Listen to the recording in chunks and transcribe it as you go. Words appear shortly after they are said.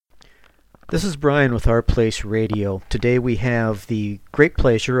This is Brian with Our Place Radio. Today we have the great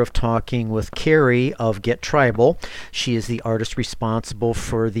pleasure of talking with Carrie of Get Tribal. She is the artist responsible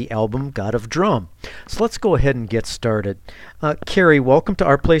for the album God of Drum. So let's go ahead and get started. Carrie, welcome to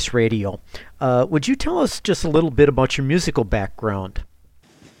Our Place Radio. Would you tell us just a little bit about your musical background?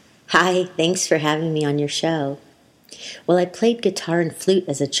 Hi, thanks for having me on your show. Well, I played guitar and flute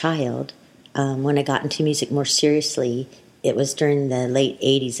as a child. When I got into music more seriously, it was during the late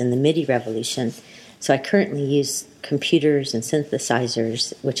 80s and the MIDI revolution. So I currently use computers and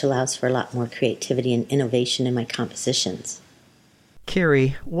synthesizers, which allows for a lot more creativity and innovation in my compositions.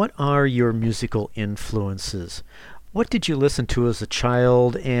 Carrie, what are your musical influences? What did you listen to as a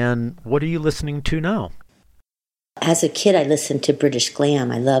child, and what are you listening to now? As a kid, I listened to British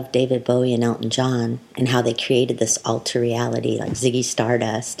glam. I loved David Bowie and Elton John and how they created this alter reality like Ziggy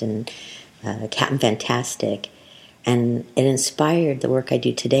Stardust and Captain Fantastic. And it inspired the work I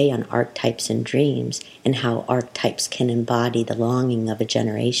do today on archetypes and dreams and how archetypes can embody the longing of a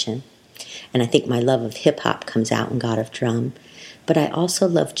generation. And I think my love of hip-hop comes out in God of Drum. But I also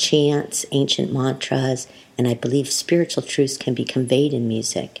love chants, ancient mantras, and I believe spiritual truths can be conveyed in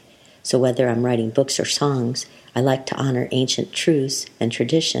music. So whether I'm writing books or songs, I like to honor ancient truths and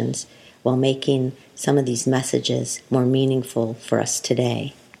traditions while making some of these messages more meaningful for us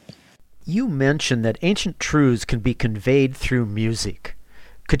today. You mentioned that ancient truths can be conveyed through music.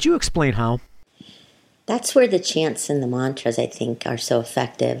 Could you explain how? That's where the chants and the mantras, I think, are so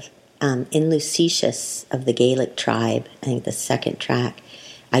effective. In Lucetius of the Gaelic tribe, I think the second track,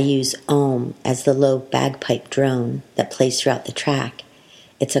 I use Om as the low bagpipe drone that plays throughout the track.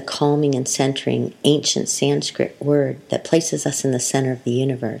 It's a calming and centering ancient Sanskrit word that places us in the center of the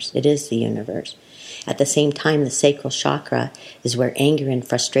universe. It is the universe. At the same time, the sacral chakra is where anger and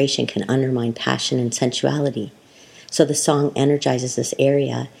frustration can undermine passion and sensuality. So the song energizes this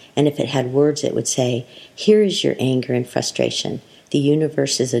area, and if it had words, it would say, "Here is your anger and frustration. The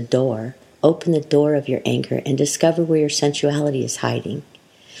universe is a door. Open the door of your anger and discover where your sensuality is hiding."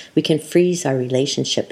 We can freeze our relationship